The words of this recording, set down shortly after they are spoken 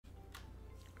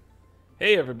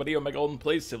Hey everybody, Omega Alden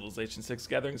plays Civilization 6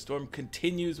 Gathering Storm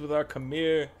continues with our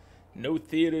Khmer No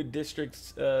Theater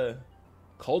District's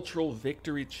Cultural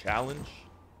Victory Challenge.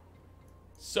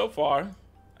 So far,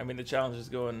 I mean the challenge is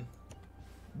going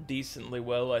decently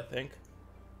well, I think.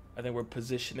 I think we're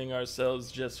positioning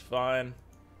ourselves just fine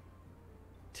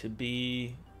to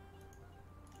be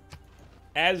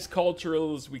as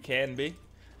cultural as we can be.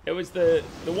 It was the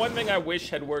one thing I wish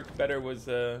had worked better was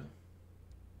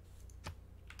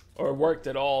or worked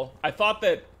at all. I thought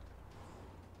that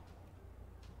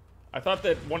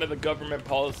one of the government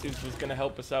policies was going to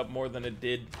help us out more than it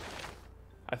did.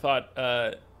 I thought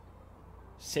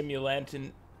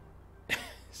simulantin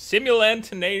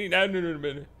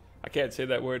I can't say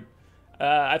that word.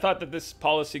 I thought that this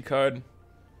policy card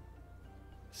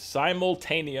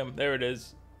simultaneum, there it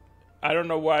is. I don't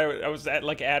know why I was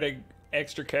adding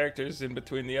extra characters in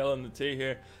between the L and the T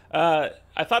here.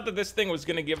 I thought that this thing was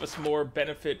going to give us more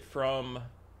benefit from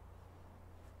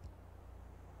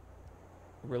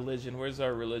religion. Where's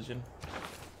our religion?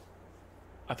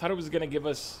 I thought it was going to give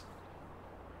us...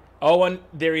 Oh, and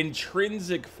their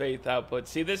intrinsic faith output.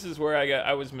 See, this is where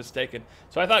I was mistaken.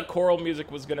 So I thought choral music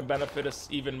was going to benefit us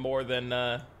even more than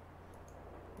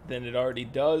it already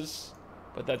does.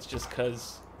 But that's just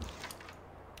because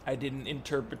I didn't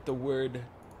interpret the word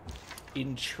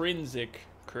intrinsic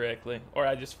correctly.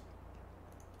 Or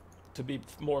to be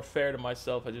more fair to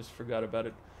myself, I just forgot about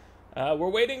it. We're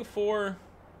waiting for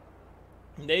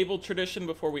naval tradition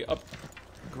before we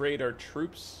upgrade our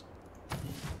troops.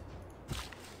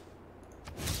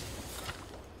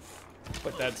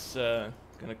 But that's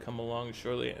gonna come along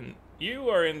shortly, and you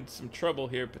are in some trouble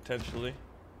here potentially.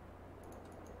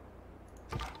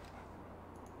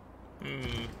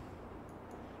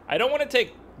 I don't want to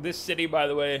take this city, by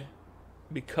the way,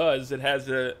 because it has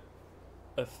a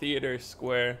theater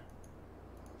square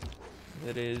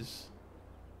that is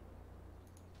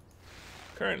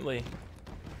currently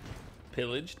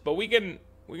pillaged. But we can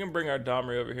bring our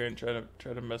Domri over here and try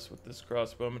to mess with this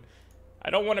crossbowman. I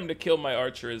don't want him to kill my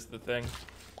archer is the thing.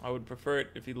 I would prefer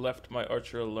it if he left my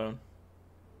archer alone.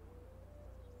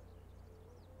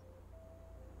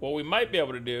 What we might be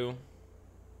able to do...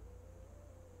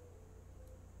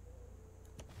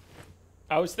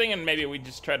 I was thinking maybe we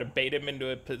just try to bait him into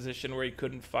a position where he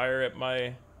couldn't fire at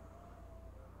my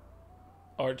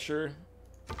archer.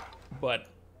 But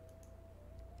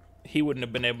he wouldn't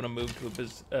have been able to move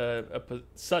to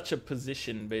such a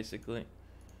position, basically.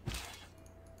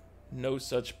 No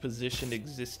such position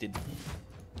existed.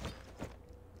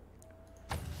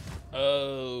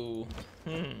 Oh.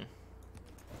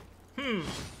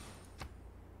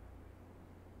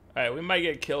 Alright, we might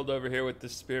get killed over here with the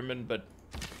spearman, but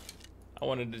I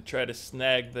wanted to try to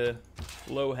snag the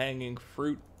low-hanging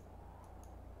fruit.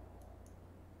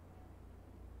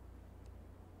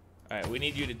 Alright, we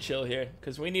need you to chill here,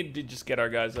 because we need to just get our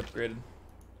guys upgraded.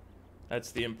 That's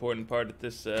the important part at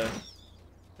this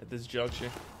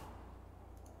juncture.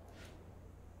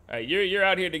 Alright, you're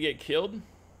out here to get killed.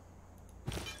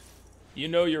 You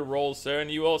know your role, sir, and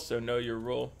you also know your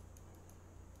role.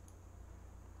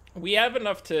 We have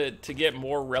enough to get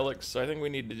more relics, so I think we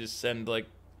need to just send, like...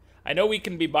 I know we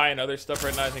can be buying other stuff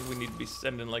right now. I think we need to be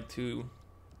sending, like, two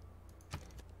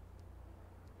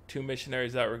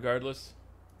missionaries out regardless.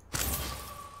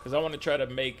 Because I want to try to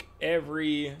make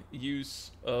every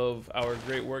use of our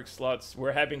great work slots.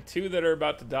 We're having 2 that are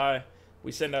about to die.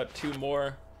 We send out 2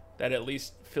 more. That at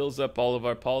least fills up all of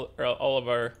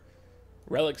our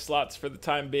relic slots for the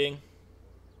time being.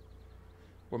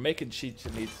 We're making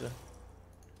Chichen Itza.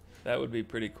 That would be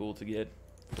pretty cool to get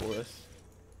for us.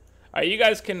 Alright, you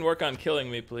guys can work on killing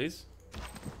me, please.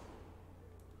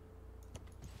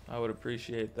 I would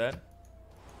appreciate that.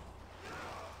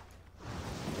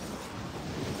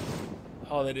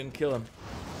 Oh, they didn't kill him.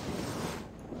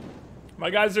 My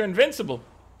guys are invincible.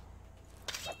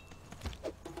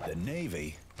 The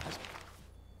Navy.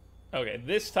 Okay,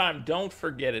 this time, don't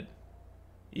forget it.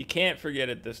 You can't forget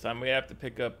it this time. We have to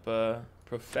pick up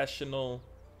professional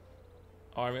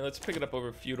army. Let's pick it up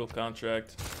over feudal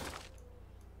contract.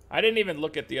 I didn't even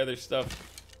look at the other stuff.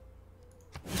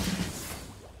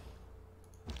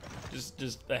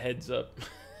 Just a heads up.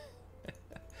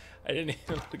 I didn't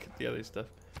even look at the other stuff.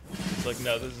 It's like,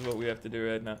 no, this is what we have to do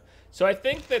right now. So I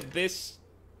think that this...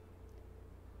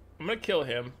 I'm gonna kill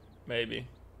him, maybe.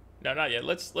 No, not yet.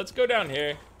 Let's go down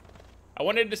here. I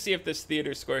wanted to see if this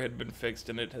theater square had been fixed,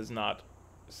 and it has not.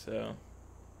 So...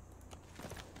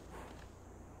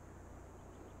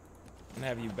 I'm gonna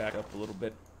have you back up a little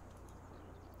bit.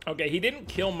 Okay, he didn't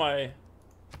kill my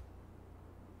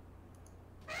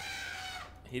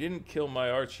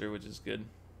archer, which is good.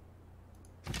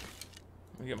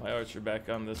 I'll get my archer back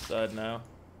on this side now.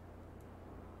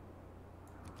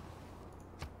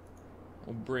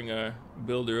 We'll bring our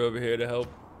builder over here to help.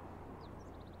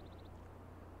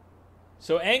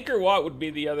 So Angkor Wat would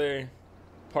be the other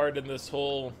part in this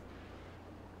whole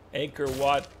Angkor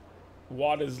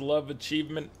Wat is love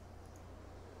achievement.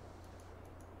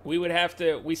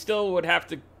 We still would have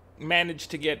to manage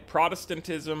to get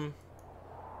Protestantism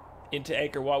into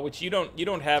Angkor Wat, which you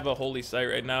don't have a holy site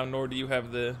right now, nor do you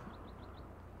have the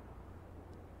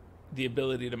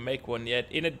ability to make one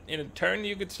yet. In a turn,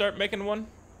 you could start making one.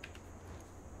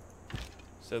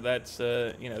 So that's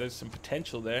you know, there's some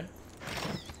potential there.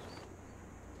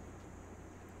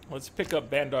 Let's pick up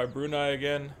Bandar Brunei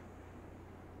again,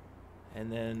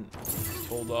 and then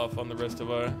hold off on the rest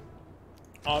of our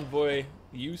envoy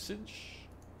usage.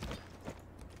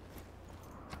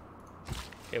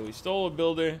 Okay, we stole a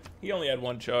builder. He only had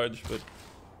one charge, but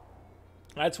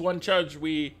that's one charge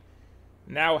we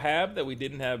now have that we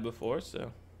didn't have before,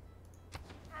 so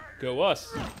go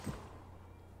us.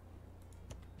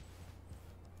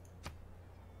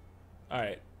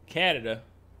 Alright, Canada.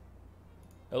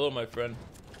 Hello, my friend.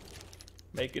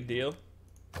 Make a deal.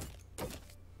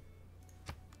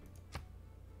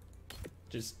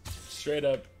 Just straight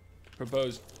up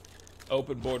propose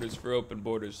open borders for open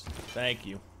borders. Thank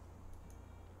you.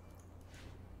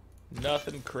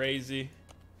 Nothing crazy.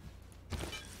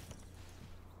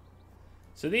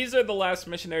 So these are the last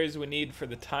missionaries we need for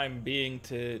the time being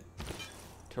to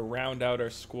round out our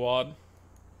squad.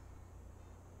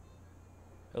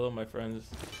 Hello, my friends.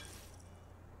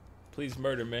 Please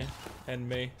murder me and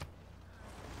me.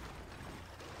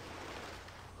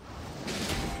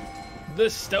 The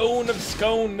Stone of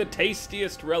Scone, the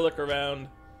tastiest relic around.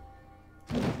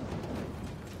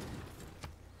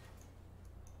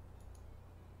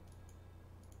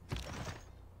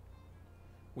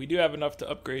 We do have enough to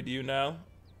upgrade you now.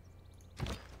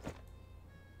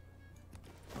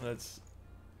 That's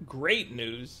great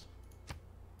news.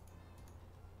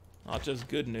 Not just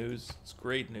good news, it's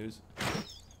great news.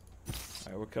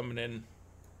 Alright, we're coming in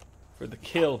for the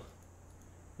kill.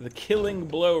 The killing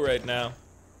blow right now.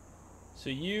 So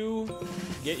you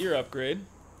get your upgrade.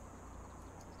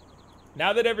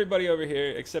 Now that everybody over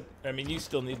here, except, I mean, you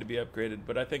still need to be upgraded,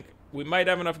 but I think we might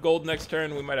have enough gold next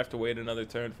turn. We might have to wait another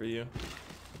turn for you.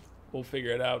 We'll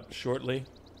figure it out shortly.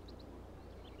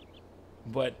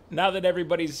 But now that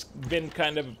everybody's been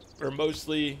kind of, or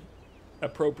mostly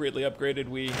appropriately upgraded,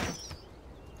 we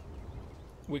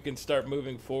can start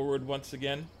moving forward once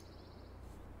again.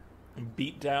 And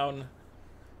beat down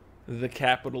the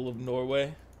capital of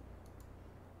Norway.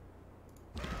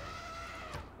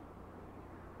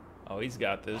 Oh, he's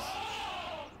got this.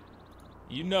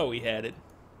 You know he had it.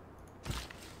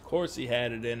 Of course he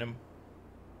had it in him.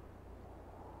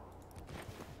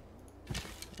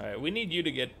 Alright, we need you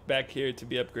to get back here to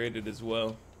be upgraded as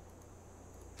well.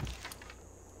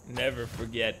 Never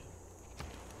forget.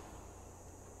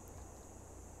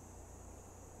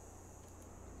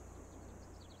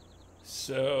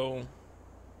 So,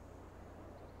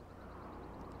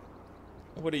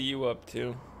 what are you up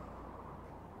to?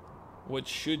 What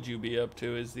should you be up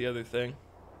to is the other thing.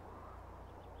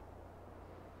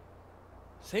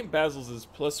 St. Basil's is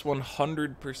plus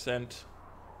 100%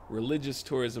 religious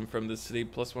tourism from the city,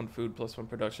 plus 1 food, plus 1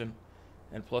 production,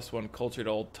 and plus 1 culture to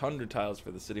all tundra tiles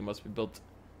for the city must be built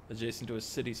adjacent to a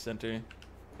city center,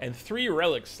 and 3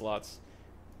 relic slots.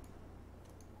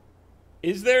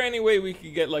 Is there any way we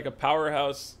could get like a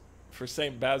powerhouse for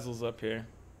St. Basil's up here?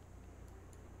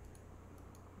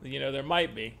 You know, there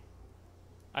might be.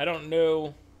 I don't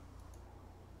know.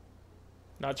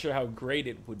 Not sure how great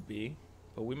it would be,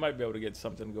 but we might be able to get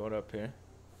something going up here.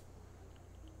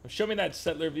 Show me that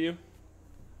settler view.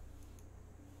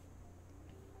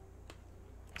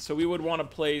 So we would want to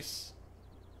place,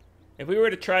 if we were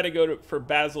to try to go for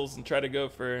Basil's and try to go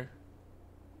for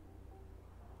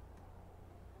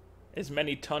as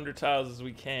many tundra tiles as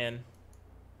we can,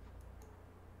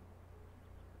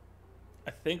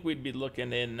 I think we'd be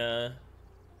looking in I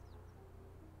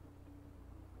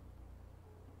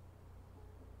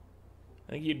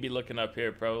think you'd be looking up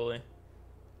here probably.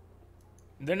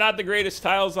 They're not the greatest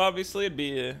tiles, obviously. It'd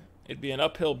be an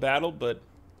uphill battle, but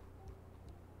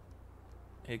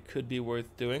it could be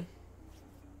worth doing.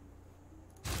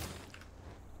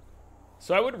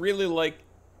 So I would really like.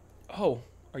 Oh,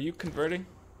 are you converting?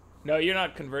 No, you're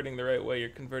not converting the right way. You're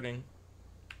converting.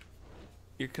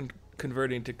 You're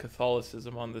converting to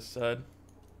Catholicism on this side.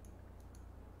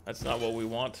 That's not what we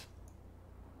want.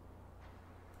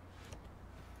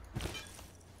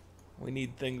 We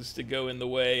need things to go in the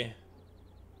way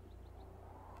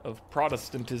of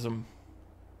Protestantism.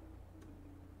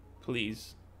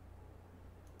 Please.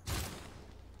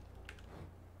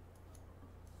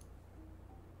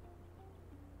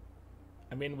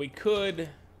 I mean, we could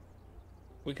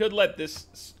let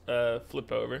this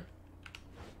flip over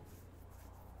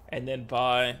and then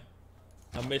buy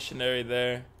a missionary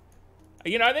there.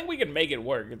 You know, I think we can make it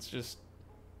work. It's just,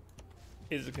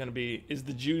 is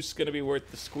the juice gonna be worth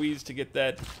the squeeze to get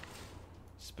that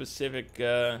specific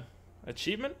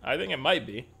achievement? I think it might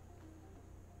be.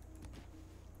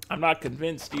 I'm not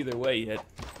convinced either way yet.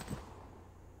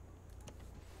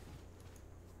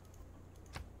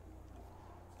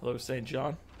 Hello, St.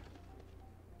 John.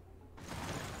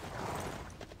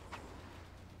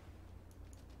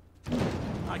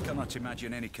 I cannot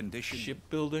imagine any condition.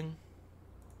 Shipbuilding.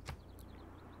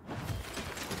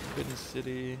 Hidden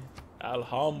City.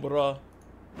 Alhambra.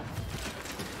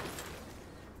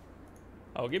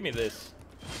 Oh, give me this.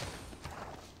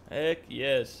 Heck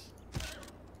yes.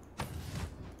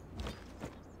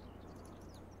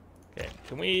 Okay,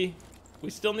 can we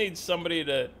still need somebody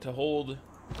to hold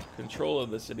control of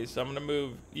the city, so I'm gonna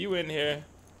move you in here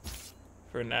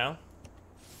for now.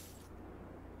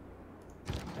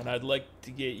 And I'd like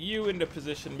to get you into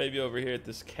position maybe over here at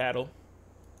this cattle.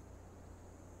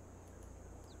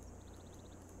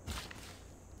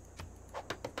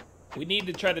 We need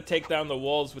to try to take down the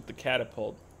walls with the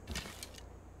catapult.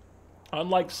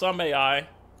 Unlike some AI,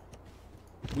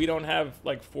 we don't have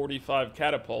like 45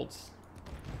 catapults.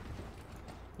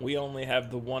 We only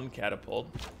have the one catapult.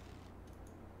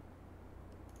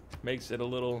 Makes it a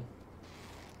little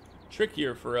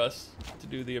trickier for us to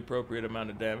do the appropriate amount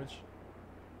of damage.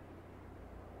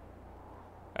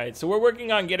 Alright, so we're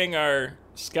working on getting our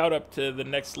scout up to the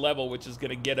next level, which is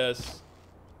going to get us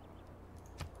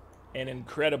an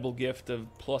incredible gift of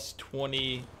plus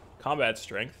 20 combat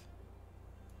strength.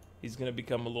 He's going to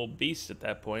become a little beast at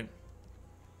that point.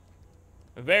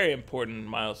 A very important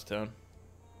milestone.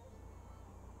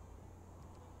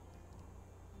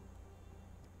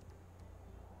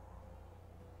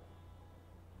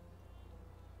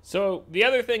 So the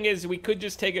other thing is we could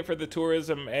just take it for the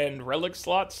tourism and relic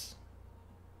slots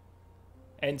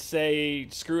and say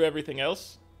screw everything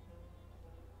else.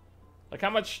 Like how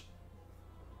much?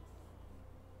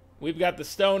 We've got the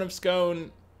Stone of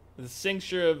Scone, the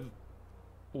Cincture of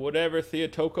whatever,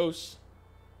 Theotokos.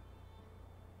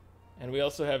 And we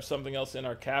also have something else in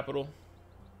our capital.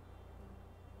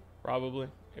 Probably,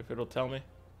 if it'll tell me.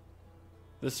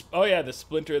 Oh yeah, the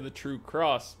Splinter of the True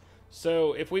Cross.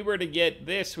 So if we were to get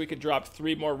this, we could drop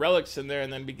 3 more relics in there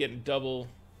and then be getting double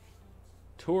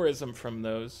tourism from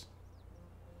those.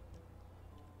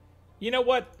 You know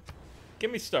what?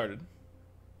 Get me started.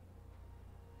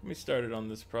 Get me started on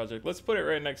this project. Let's put it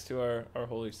right next to our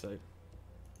holy site.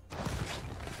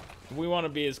 We want to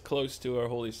be as close to our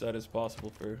holy site as possible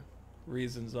for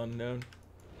reasons unknown.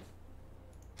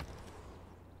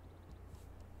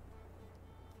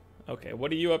 Okay, what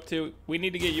are you up to? We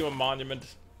need to get you a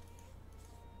monument.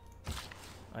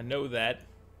 I know that.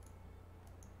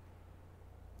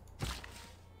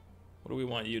 What do we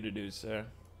want you to do, sir?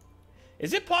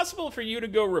 Is it possible for you to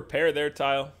go repair their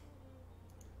tile?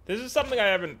 This is something I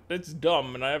haven't... It's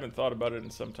dumb, and I haven't thought about it in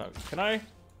some time. Can I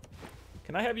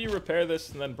have you repair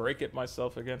this and then break it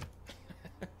myself again?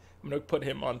 I'm gonna put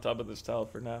him on top of this tile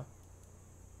for now.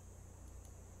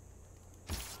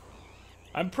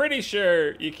 I'm pretty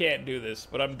sure you can't do this,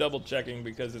 but I'm double checking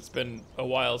because it's been a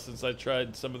while since I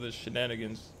tried some of the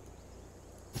shenanigans.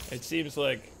 It seems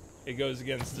like it goes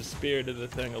against the spirit of the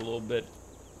thing a little bit.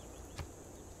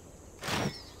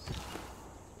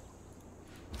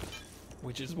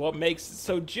 Which is what makes it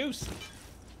so juicy.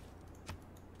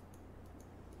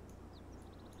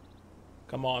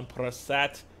 Come on,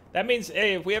 Prasat. That means,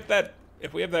 hey, if we have that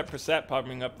Prasat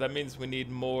popping up, that means we need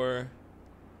more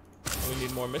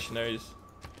missionaries.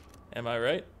 Am I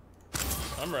right?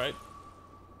 I'm right.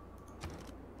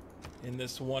 In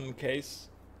this one case.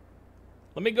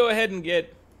 Let me go ahead and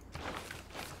get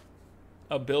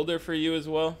a builder for you as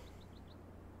well.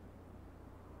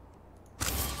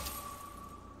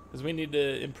 Because we need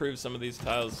to improve some of these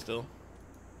tiles still.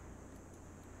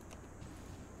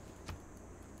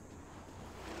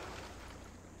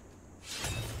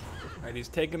 Alright, he's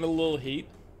taking a little heat.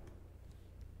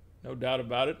 No doubt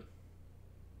about it.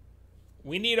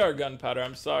 We need our gunpowder.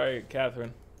 I'm sorry,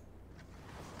 Catherine.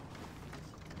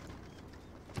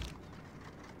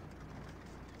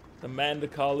 The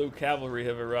Mandakalu cavalry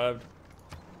have arrived.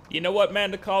 You know what,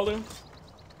 Mandakalu?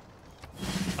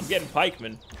 I'm getting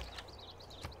pikemen.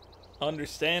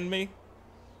 Understand me?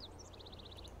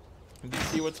 Do you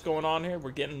see what's going on here? We're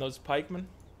getting those pikemen.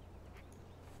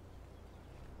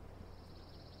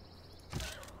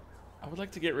 would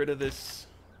like to get rid of this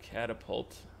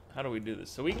catapult. How do we do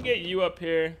this? So we can get you up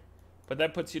here, but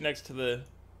that puts you next to the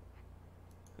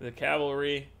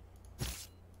cavalry.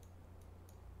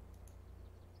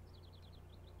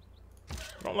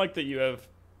 I don't like that you have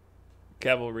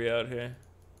cavalry out here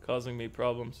causing me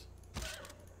problems.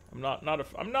 I'm not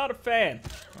a fan.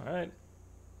 All right.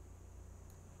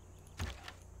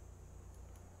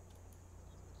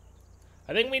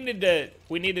 I think we need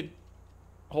to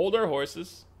hold our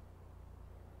horses,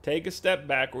 take a step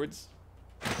backwards,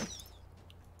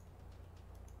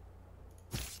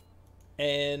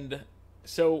 and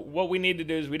so what we need to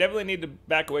do is we definitely need to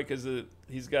back away because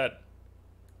he's got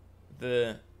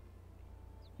the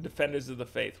defenders of the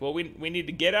faith. Well, we need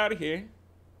to get out of here.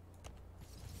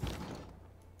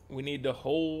 We need to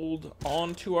hold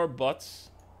on to our butts.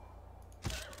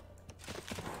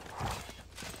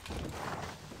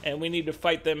 And we need to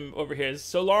fight them over here.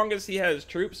 So long as he has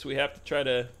troops, we have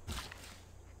to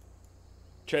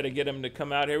try to get him to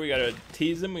come out here. We gotta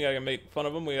tease him. We gotta make fun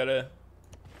of him. We gotta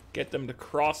get them to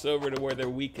cross over to where they're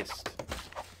weakest.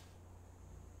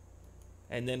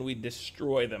 And then we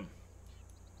destroy them.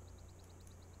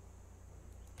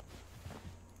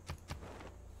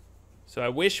 So I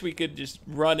wish we could just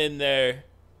run in there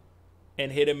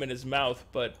and hit him in his mouth,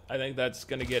 but I think that's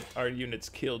gonna get our units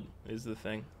killed, is the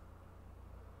thing.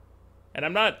 And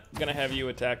I'm not gonna have you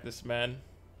attack this man.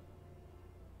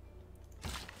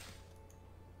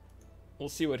 We'll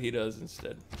see what he does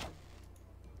instead.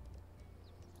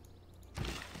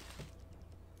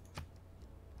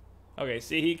 Okay,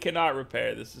 see, he cannot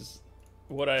repair. This is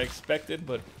what I expected,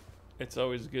 but it's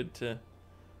always good to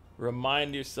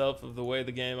remind yourself of the way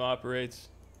the game operates.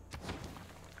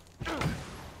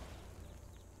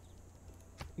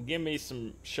 Give me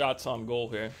some shots on goal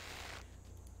here.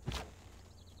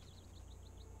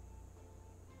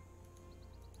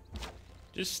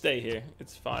 Just stay here.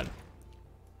 It's fine.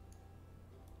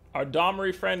 Our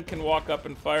Domri friend can walk up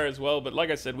and fire as well, but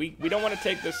like I said, we don't want to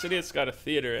take this city. It's got a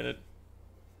theater in it.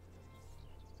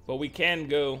 But we can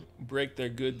go break their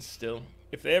goods still.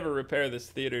 If they ever repair this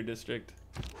theater district,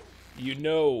 you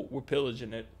know we're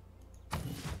pillaging it.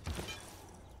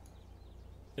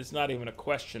 It's not even a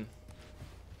question.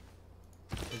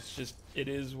 It's just, it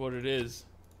is what it is.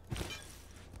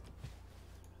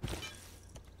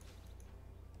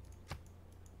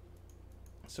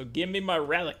 So give me my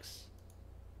relics.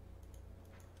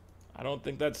 I don't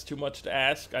think that's too much to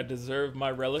ask. I deserve my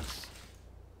relics.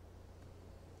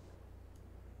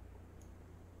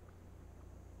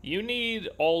 You need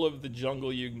all of the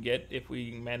jungle you can get if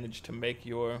we manage to make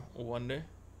your wonder.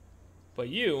 But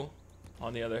you,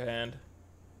 on the other hand,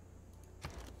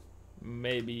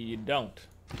 maybe you don't.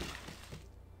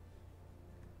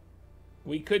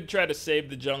 We could try to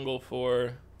save the jungle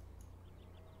for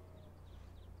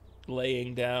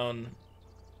laying down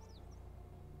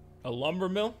a lumber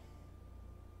mill.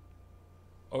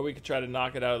 Or we could try to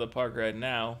knock it out of the park right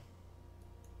now.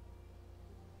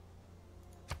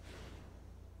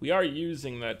 We are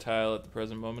using that tile at the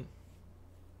present moment.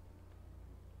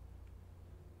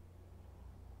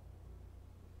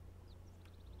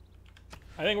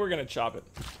 I think we're gonna chop it.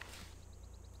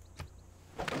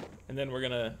 And then we're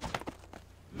gonna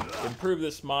improve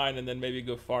this mine and then maybe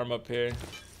go farm up here.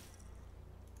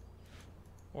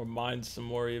 Or mine some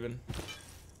more even.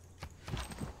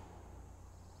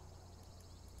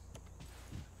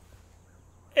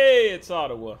 Hey, it's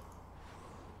Ottawa.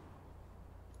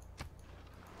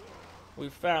 We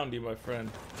found you, my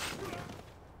friend.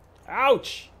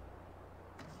 Ouch!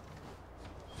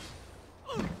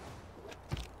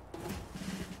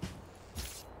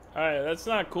 Alright, that's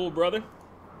not cool, brother.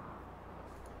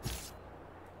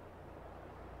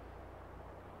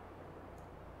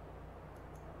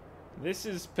 This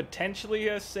is potentially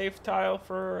a safe tile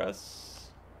for us.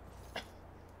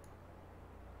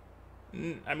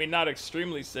 I mean, not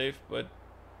extremely safe, but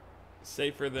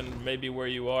safer than maybe where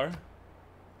you are.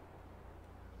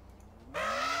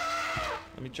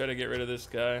 Let me try to get rid of this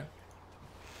guy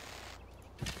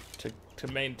to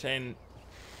maintain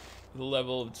the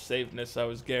level of safeness I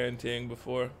was guaranteeing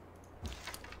before.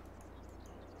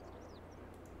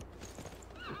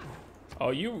 Oh,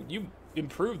 you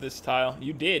improved this tile.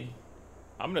 You did.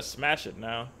 I'm gonna smash it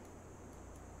now.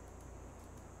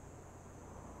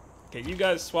 Okay, you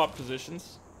guys swap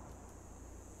positions.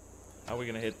 How are we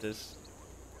gonna hit this?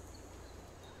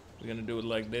 We're gonna do it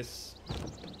like this.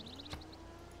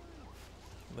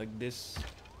 Like this.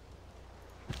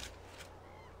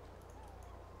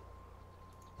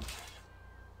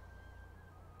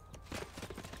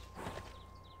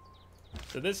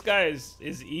 So this guy is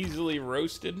easily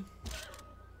roasted.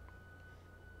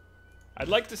 I'd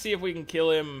like to see if we can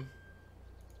kill him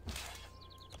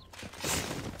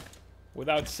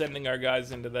without sending our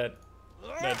guys into that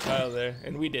tile there.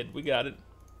 And we did. We got it.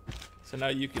 So now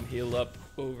you can heal up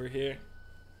over here.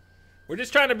 We're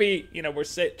just trying to be, you know, we're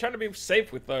trying to be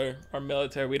safe with our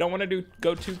military. We don't want to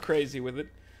go too crazy with it.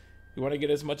 We want to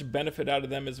get as much benefit out of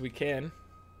them as we can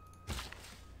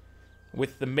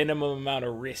with the minimum amount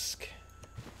of risk.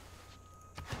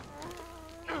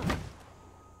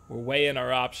 We're weighing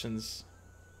our options.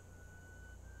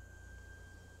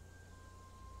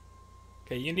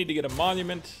 Okay, you need to get a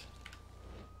monument.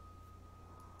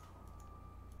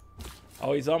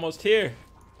 Oh, he's almost here.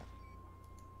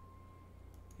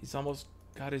 He's almost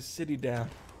got his city down.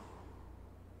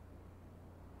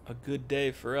 A good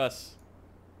day for us.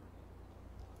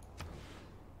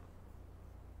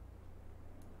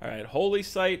 Alright, holy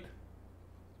site.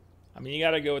 I mean, you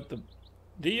gotta go with the...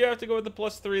 Do you have to go with the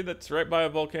 +3 that's right by a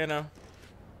volcano?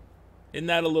 Isn't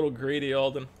that a little greedy,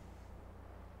 Alden?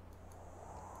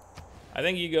 I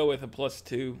think you go with a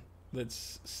 +2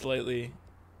 that's slightly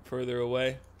further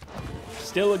away.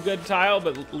 Still a good tile,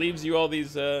 but leaves you all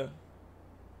these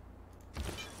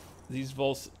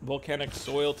volcanic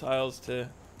soil tiles to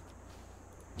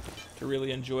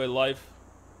really enjoy life.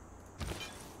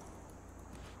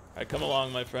 Alright, come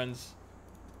along, my friends.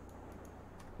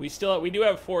 We do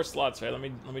have 4 slots, right? Let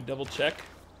me double check.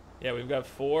 Yeah, we've got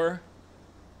 4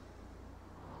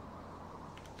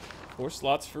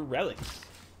 slots for relics.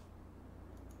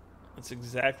 That's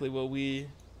exactly what we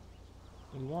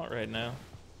want right now.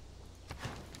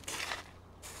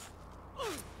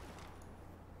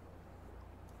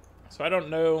 So I don't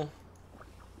know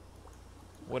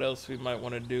what else we might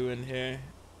want to do in here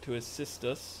to assist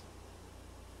us.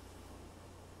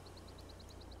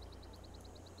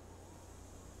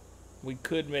 We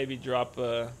could maybe drop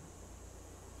a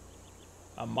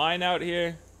mine out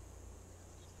here.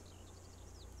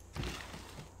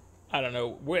 I don't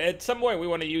know. At some point we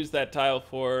want to use that tile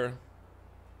for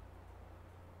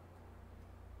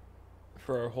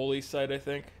our holy site, I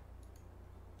think.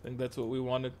 I think that's what we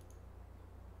wanted.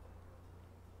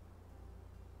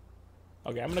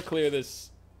 Okay, I'm gonna clear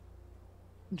this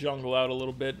jungle out a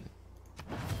little bit.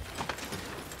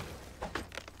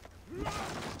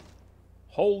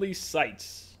 Holy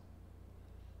sites.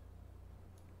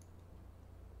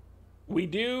 We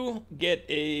do get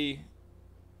a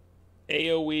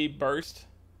AoE burst.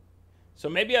 So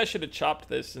maybe I should have chopped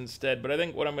this instead, but I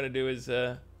think what I'm going to do is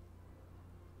this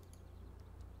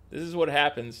is what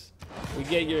happens. We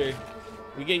get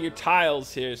your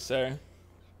tiles here, sir.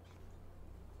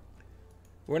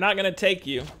 We're not going to take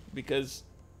you because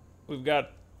we've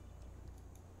got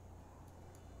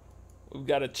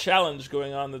a challenge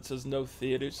going on that says no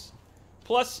theaters.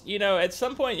 Plus, you know, at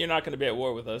some point you're not going to be at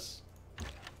war with us.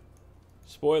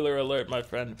 Spoiler alert, my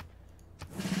friend.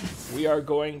 We are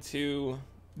going to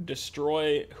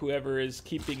destroy whoever is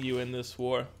keeping you in this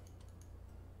war.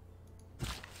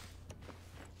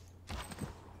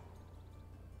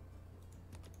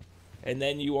 And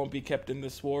then you won't be kept in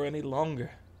this war any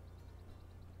longer.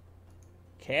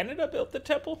 Canada built the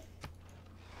temple?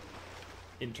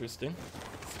 Interesting.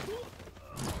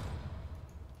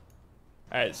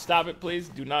 Alright, stop it, please.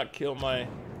 Do not kill my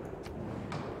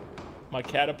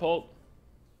catapult.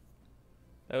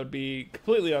 That would be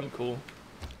completely uncool.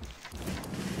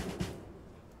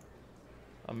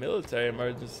 A military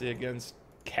emergency against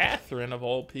Catherine, of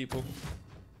all people.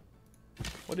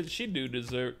 What did she do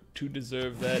to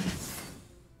deserve that?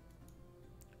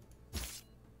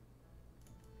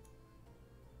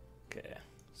 Okay,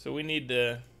 so we need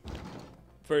to,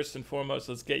 first and foremost,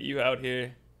 let's get you out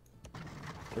here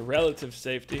to relative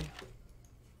safety.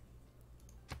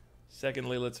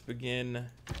 Secondly, let's begin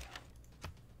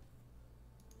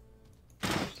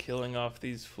killing off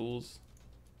these fools.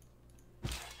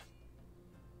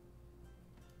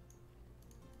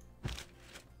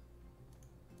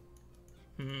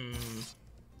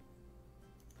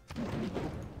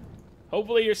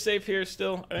 Hopefully you're safe here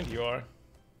still. I think you are.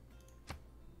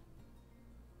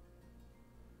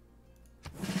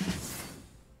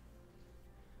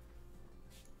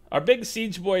 Our big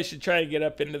siege boy should try to get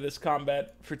up into this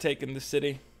combat for taking the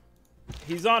city.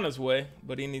 He's on his way,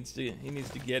 but he needs to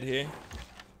get here.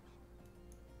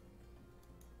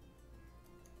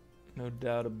 No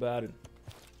doubt about it.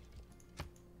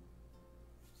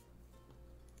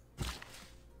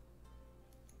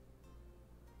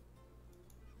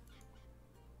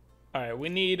 All right, we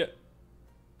need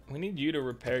you to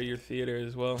repair your theater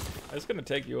as well. It's gonna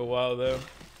take you a while though.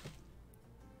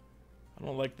 I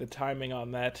don't like the timing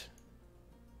on that.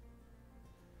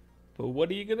 But what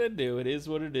are you gonna do? It is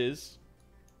what it is.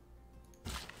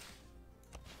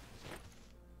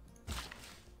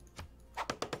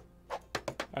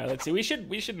 All right, let's see. We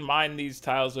should mine these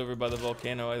tiles over by the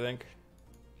volcano, I think.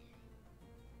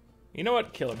 You know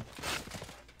what? Kill him.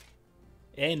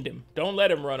 End him. Don't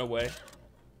let him run away.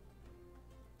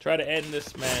 Try to end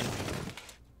this man.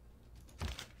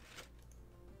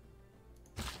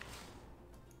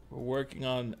 We're working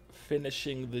on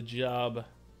finishing the job.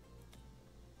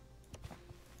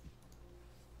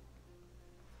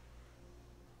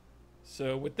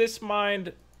 So with this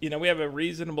mined, you know, we have a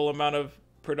reasonable amount of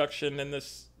production in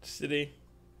this city.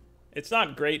 It's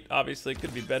not great, obviously. It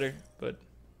could be better, but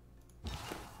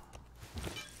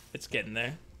it's getting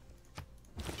there.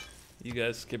 You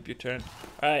guys skip your turn.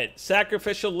 Alright,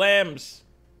 sacrificial lambs.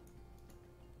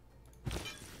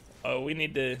 Oh, we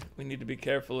need to be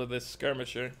careful of this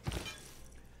skirmisher.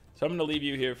 So I'm gonna leave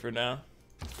you here for now.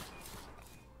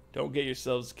 Don't get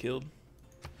yourselves killed.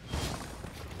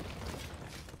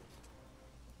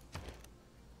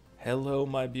 Hello,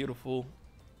 my beautiful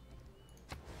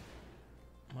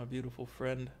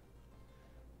friend.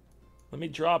 Let me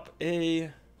drop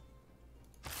a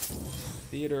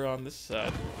theater on this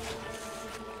side.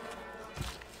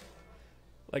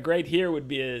 Like right here would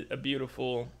be a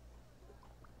beautiful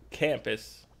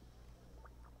campus.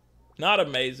 Not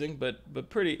amazing, but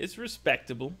pretty. It's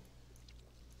respectable.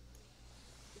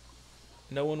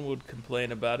 No one would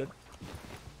complain about it.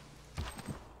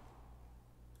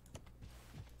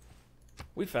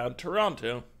 We found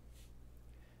Toronto.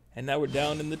 And now we're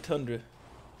down in the tundra.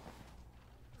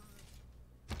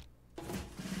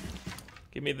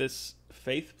 Give me this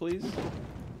faith, please.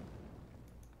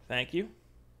 Thank you.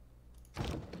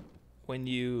 When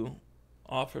you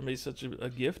offer me such a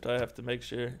gift, I have to make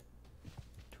sure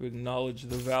to acknowledge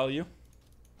the value.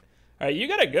 Alright, you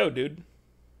gotta go, dude.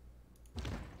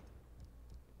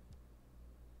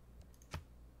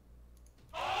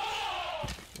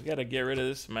 We gotta get rid of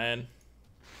this man.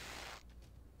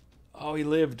 Oh, he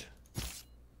lived. I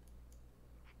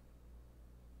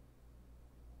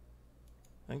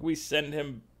think we send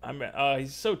him.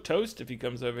 He's so toast if he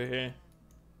comes over here.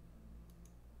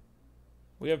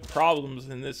 We have problems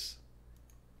in this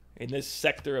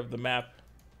sector of the map.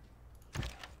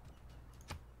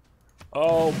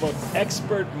 Oh, but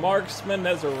expert marksman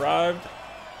has arrived.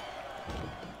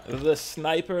 The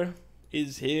sniper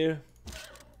is here.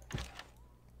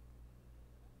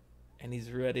 And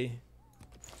he's ready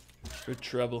for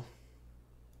trouble.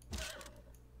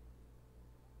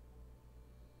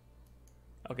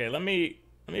 Okay, let me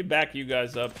back you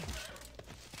guys up.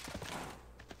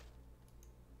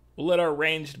 We'll let our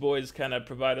ranged boys kind of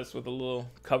provide us with a little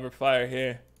cover fire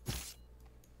here.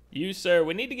 You, sir,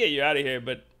 we need to get you out of here,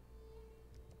 but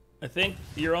I think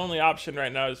your only option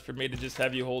right now is for me to just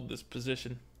have you hold this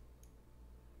position.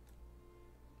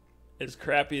 As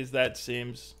crappy as that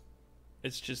seems,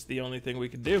 it's just the only thing we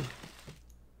can do.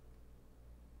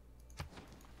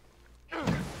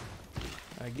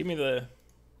 Alright, give me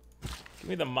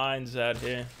the mines out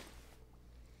here.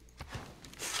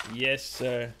 Yes,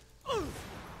 sir.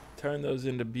 Turn those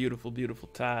into beautiful, beautiful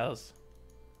tiles.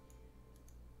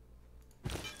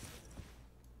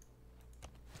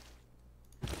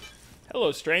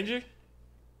 Hello, stranger.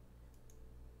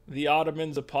 The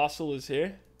Ottoman's apostle is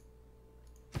here.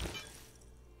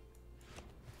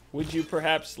 Would you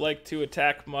perhaps like to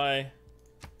attack my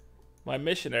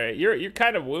missionary? You're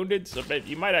kind of wounded, so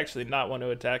you might actually not want to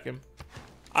attack him.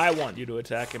 I want you to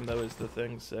attack him, though, is the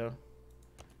thing. So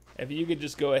if you could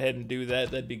just go ahead and do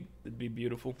that, that'd be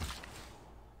beautiful.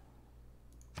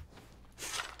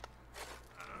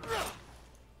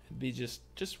 It'd be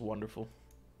just wonderful.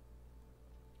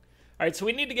 All right, so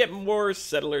we need to get more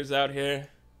settlers out here.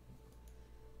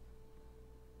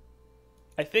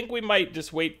 I think we might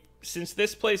just wait. Since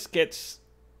this place gets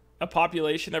a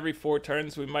population every 4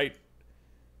 turns, we might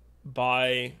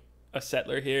buy a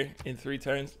settler here in 3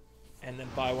 turns. And then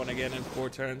buy one again in 4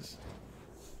 turns.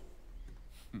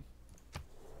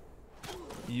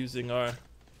 Using our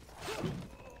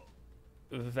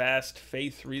vast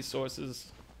faith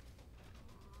resources.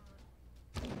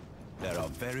 There are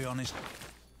very honest.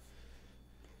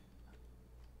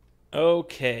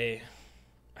 Okay.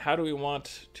 How do we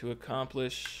want to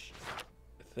accomplish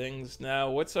things now?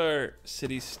 What's our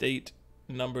city-state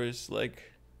numbers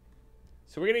like?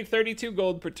 So we're getting 32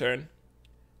 gold per turn.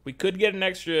 We could get an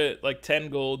extra, like, 10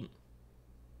 gold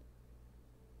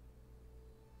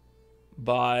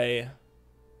by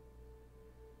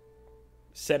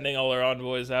sending all our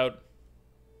envoys out.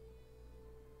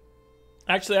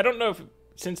 Actually, I don't know if,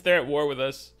 since they're at war with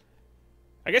us,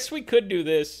 I guess we could do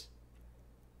this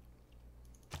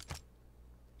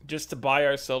just to buy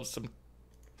ourselves some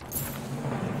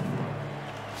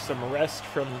rest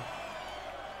from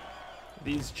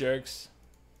these jerks.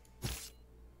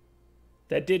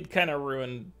 That did kind of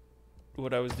ruin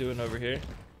what I was doing over here.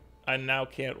 I now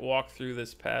can't walk through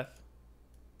this path.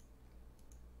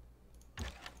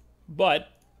 But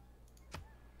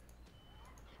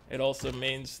it also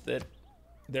means that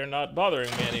they're not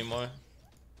bothering me anymore.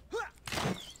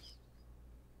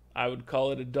 I would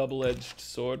call it a double-edged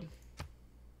sword.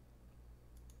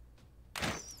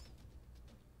 Okay,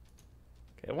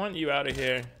 I want you out of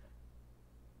here.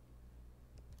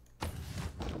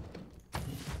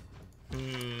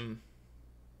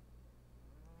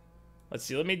 Let's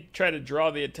see, let me try to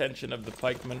draw the attention of the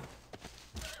pikemen.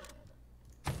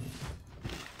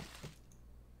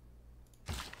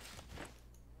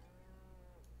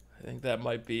 I think that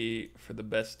might be for the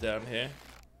best down here.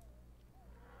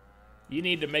 You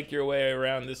need to make your way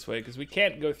around this way, because we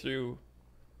can't go through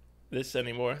this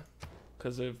anymore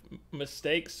because of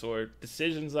mistakes or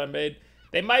decisions I made.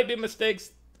 They might be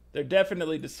mistakes. They're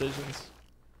definitely decisions.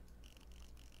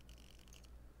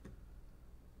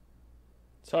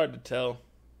 It's hard to tell.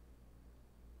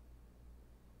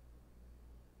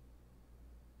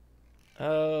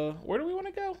 Where do we want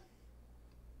to go?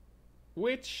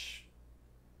 Which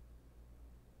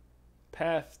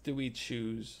path do we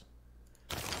choose?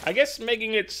 I guess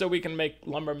making it so we can make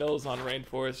lumber mills on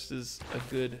rainforest is a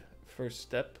good first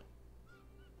step.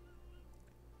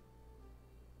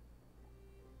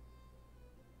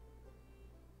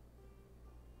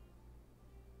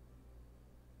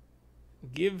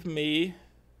 Give me...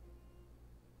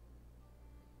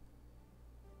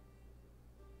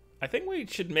 I think we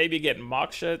should maybe get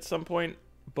Moksha at some point,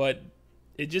 but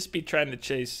it'd just be trying to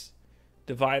chase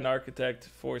Divine Architect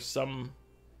for some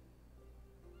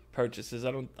purchases.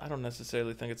 I don't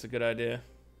necessarily think it's a good idea.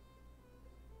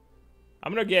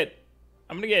 I'm gonna get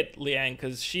Liang,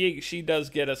 because she does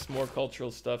get us more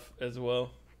cultural stuff as well.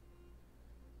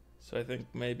 So I think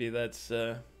maybe that's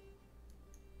an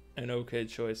okay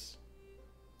choice.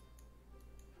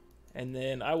 And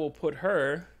then I will put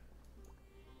her...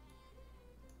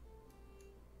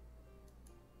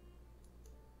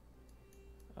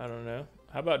 I don't know.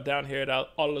 How about down here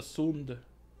at Alesund?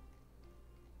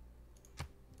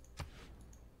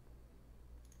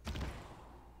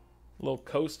 Little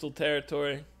coastal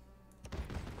territory.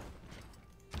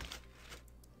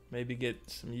 Maybe get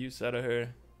some use out of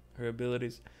her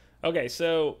abilities. Okay,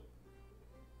 so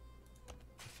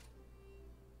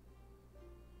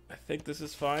I think this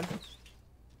is fine.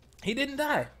 He didn't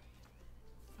die.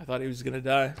 I thought he was gonna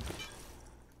die.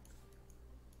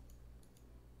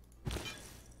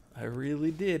 I really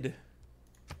did.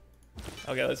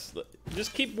 Okay, let's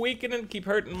just keep weakening, keep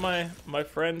hurting my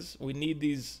friends. We need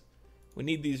these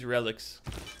relics.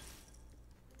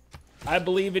 I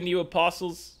believe in you,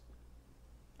 apostles.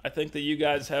 I think that you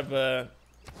guys have a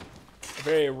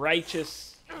very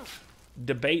righteous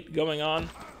debate going on.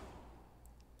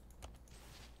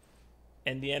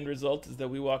 And the end result is that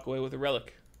we walk away with a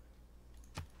relic.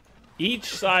 Each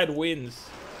side wins.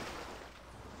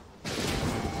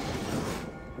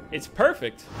 It's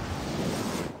perfect.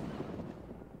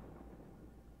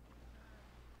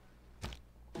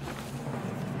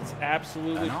 It's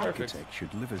absolutely An perfect. architect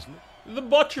should live as The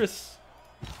buttress.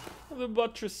 The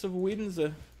buttress of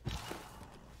Windsor.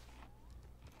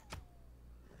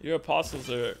 Your apostles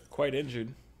are quite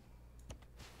injured.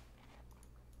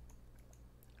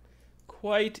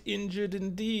 Quite injured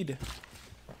indeed.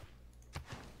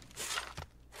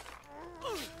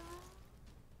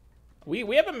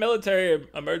 We have a military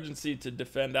emergency to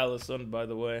defend Alesund, by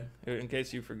the way, in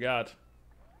case you forgot.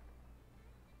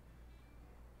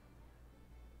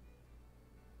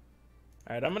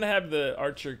 Alright, I'm gonna have the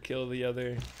archer kill the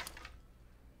other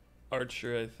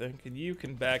archer, I think, and you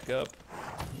can back up.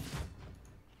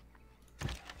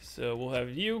 So we'll have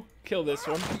you kill this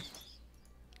one.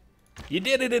 You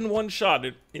did it in one shot.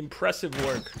 Impressive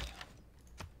work.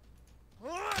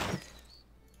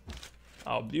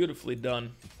 Oh, beautifully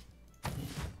done.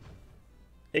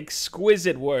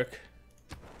 Exquisite work.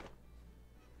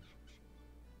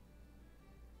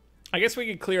 I guess we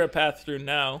could clear a path through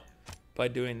now by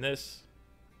doing this.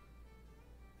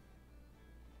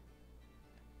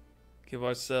 Give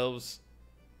ourselves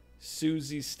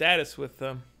Susie's status with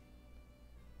them.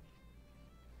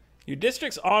 Your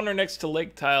district's honor next to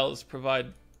lake tiles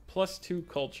provide +2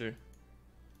 culture.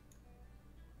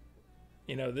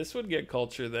 You know, this would get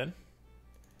culture then.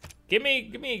 Give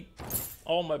me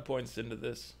all my points into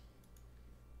this.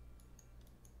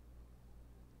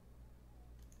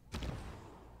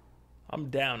 I'm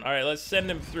down. All right, let's send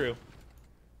him through.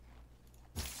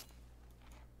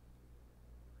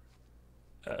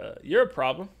 You're a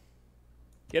problem.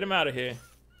 Get him out of here.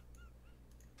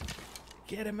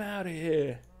 Get him out of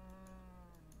here.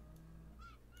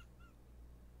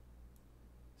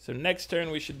 So next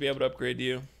turn we should be able to upgrade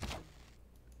you.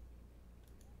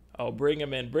 I'll bring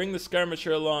him in. Bring the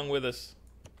skirmisher along with us.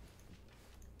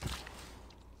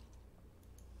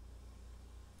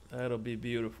 That'll be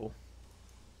beautiful.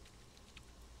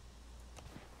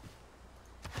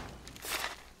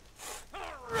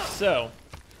 So,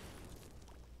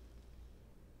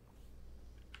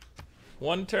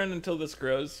 one turn until this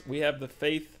grows. We have the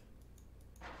faith.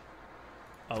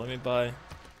 Oh, let me buy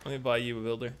you a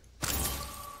builder.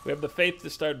 We have the faith to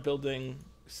start building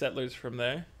settlers from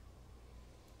there.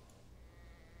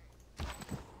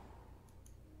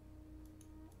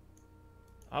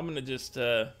 I'm just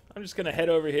gonna head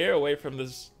over here away from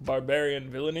this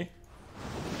barbarian villainy.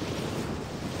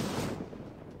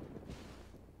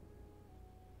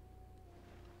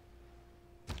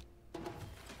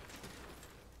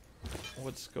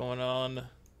 What's going on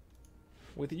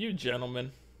with you,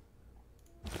 gentlemen?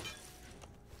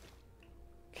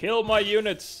 Kill my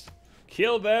units!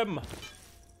 Kill them!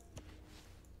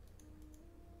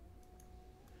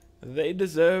 They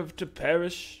deserve to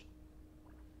perish.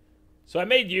 So I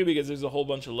made you because there's a whole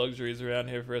bunch of luxuries around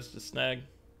here for us to snag.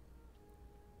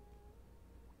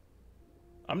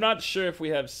 I'm not sure if we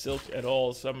have silk at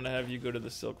all, so I'm gonna have you go to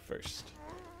the silk first.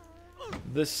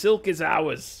 The silk is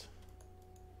ours.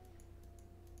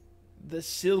 The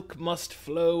silk must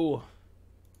flow.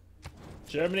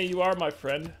 Germany, you are my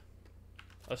friend.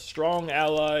 A strong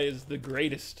ally is the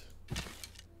greatest.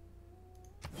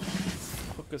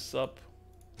 Hook us up.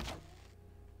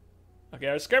 Okay,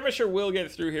 our skirmisher will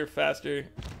get through here faster.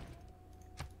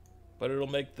 But it'll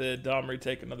make the Domri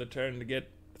take another turn to get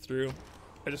through.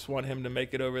 I just want him to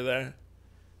make it over there.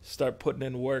 Start putting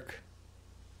in work.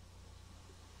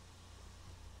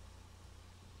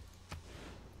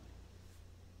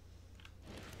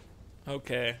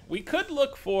 Okay, we could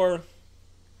look for...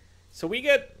 So we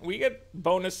get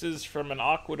bonuses from an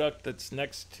aqueduct that's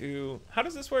next to... How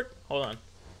does this work? Hold on.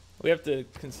 We have to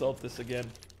consult this again.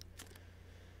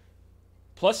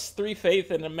 +3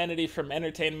 faith and amenity from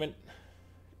entertainment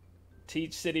to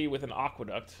each city with an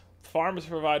aqueduct. Farms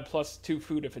provide +2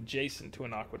 food if adjacent to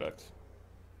an aqueduct.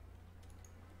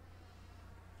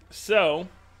 So,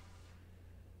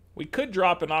 we could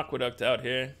drop an aqueduct out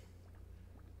here.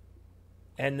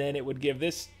 And then it would give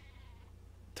this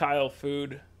tile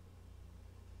food.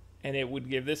 And it would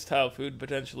give this tile food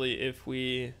potentially if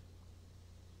we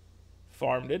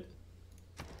farmed it.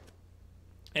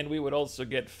 And we would also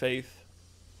get faith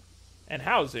and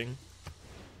housing.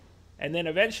 And then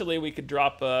eventually we could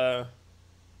drop an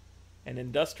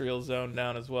industrial zone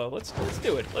down as well. Let's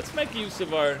do it. Let's make use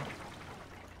of our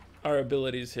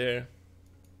abilities here.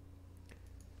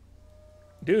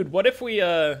 Dude, what if we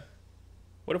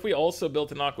also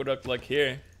built an aqueduct like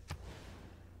here?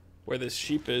 Where this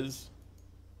sheep is.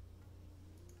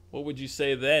 What would you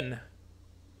say then?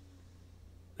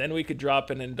 Then we could drop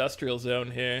an industrial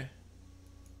zone here.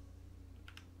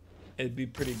 It'd be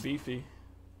pretty beefy.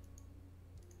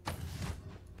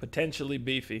 Potentially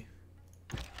beefy.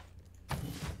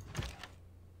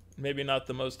 Maybe not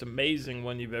the most amazing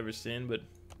one you've ever seen, but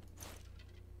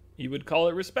you would call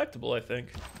it respectable, I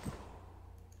think.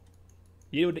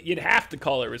 You'd have to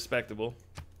call it respectable.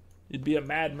 You'd be a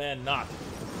madman not.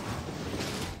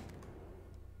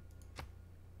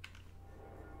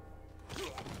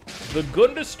 The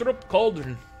Gundestrup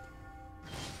Cauldron.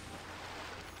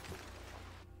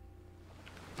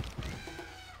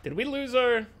 Did we lose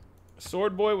our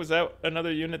sword boy? Was that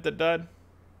another unit that died?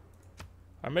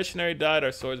 Our missionary died,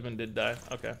 our swordsman did die.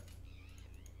 Okay.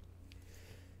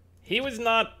 He was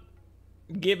not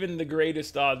given the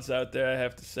greatest odds out there, I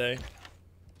have to say.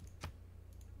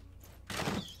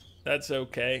 That's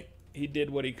okay. He did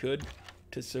what he could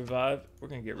to survive. We're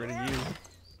gonna get rid of you.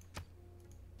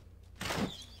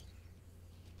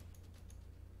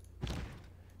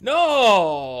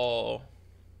 No!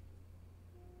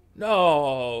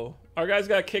 No! Our guys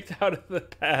got kicked out of the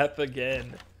path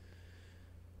again.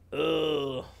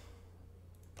 Ugh.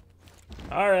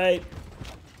 Alright.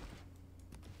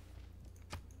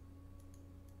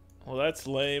 Well, that's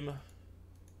lame.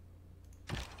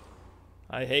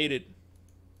 I hate it.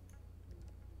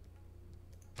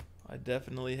 I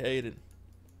definitely hate it.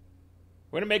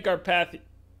 We're gonna make our path...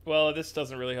 Well, this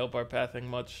doesn't really help our pathing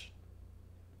much.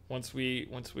 Once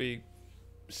we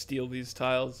steal these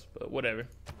tiles, but whatever.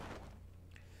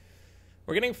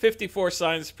 We're getting 54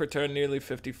 signs per turn, nearly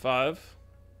 55.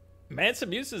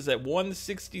 Mansom Use is at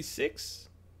 166.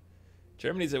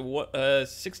 Germany's at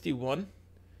 61.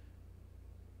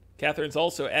 Catherine's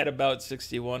also at about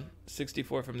 61.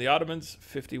 64 from the Ottomans,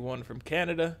 51 from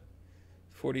Canada,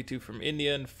 42 from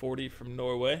India, and 40 from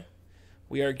Norway.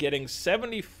 We are getting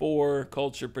 74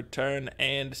 culture per turn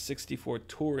and 64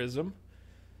 tourism.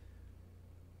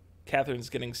 Catherine's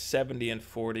getting 70 and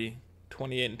 40,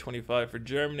 28 and 25 for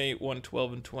Germany,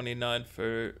 112 and 29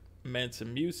 for Mansa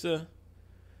Musa,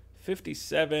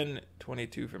 57,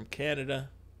 22 from Canada,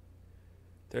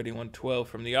 31-12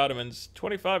 from the Ottomans,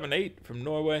 25 and 8 from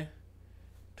Norway,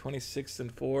 26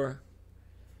 and 4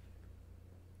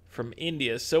 from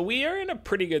India. So we are in a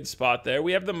pretty good spot there.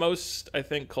 We have the most, I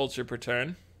think, culture per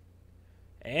turn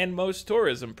and most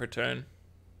tourism per turn,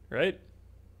 right?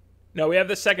 No, we have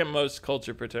the second most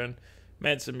culture per turn.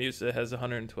 Mansa Musa has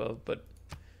 112, but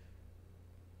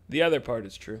the other part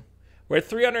is true. We're at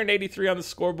 383 on the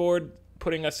scoreboard,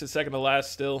 putting us to second to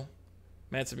last still.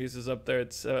 Mansa Musa's up there.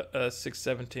 It's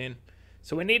 617.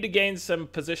 So we need to gain some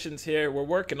positions here. We're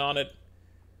working on it.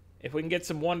 If we can get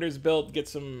some wonders built, get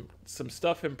some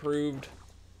stuff improved,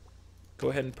 go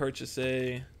ahead and purchase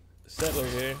a settler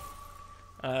here.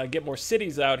 Get more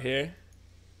cities out here.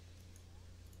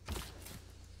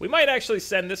 We might actually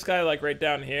send this guy like right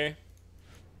down here.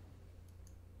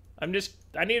 I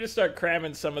need to start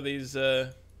cramming some of these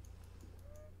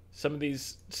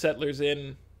settlers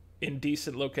in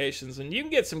decent locations, and you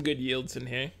can get some good yields in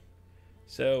here.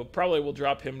 So probably we'll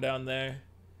drop him down there.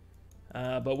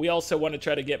 But we also want to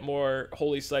try to get more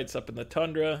holy sites up in the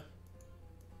tundra.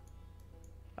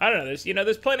 I don't know.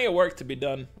 There's plenty of work to be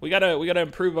done. We gotta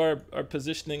improve our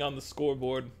positioning on the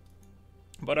scoreboard.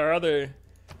 But our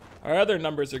other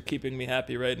numbers are keeping me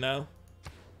happy right now.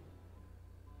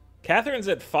 Catherine's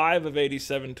at 5 of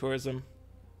 87 tourism.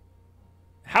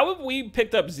 How have we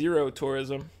picked up 0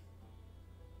 tourism?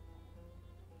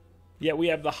 Yet we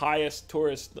have the highest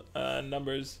tourist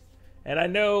numbers. And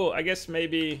I guess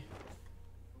maybe,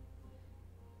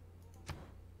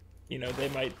 they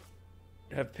might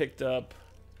have picked up,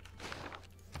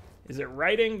 is it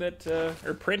writing that,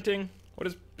 or printing? What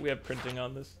is, we have printing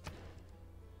on this?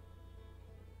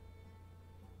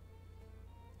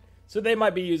 So they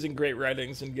might be using great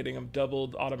writings and getting them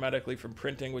doubled automatically from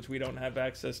printing, which we don't have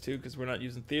access to because we're not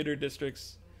using theater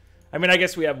districts. I mean, I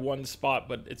guess we have one spot,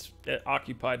 but it's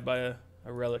occupied by a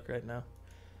relic right now.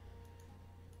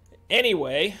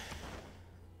 Anyway,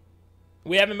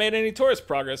 we haven't made any tourist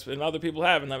progress, and other people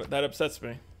have, and that upsets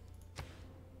me.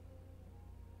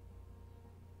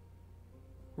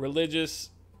 Religious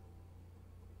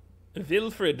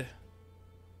Wilfrid.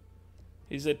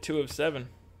 He's at 2 of 7.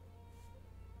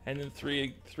 And then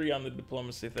three on the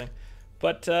diplomacy thing.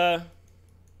 But, I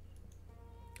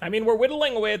mean, we're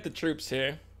whittling away at the troops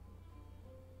here.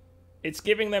 It's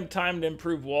giving them time to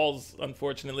improve walls,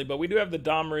 unfortunately. But we do have the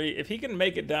Domri. If he can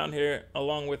make it down here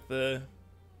along with the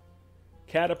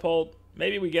catapult,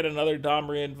 maybe we get another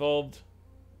Domri involved.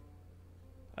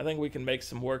 I think we can make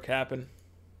some work happen.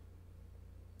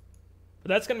 But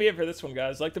that's going to be it for this one,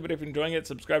 guys. Like the video if you're enjoying it.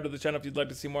 Subscribe to the channel if you'd like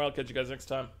to see more. I'll catch you guys next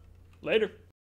time. Later.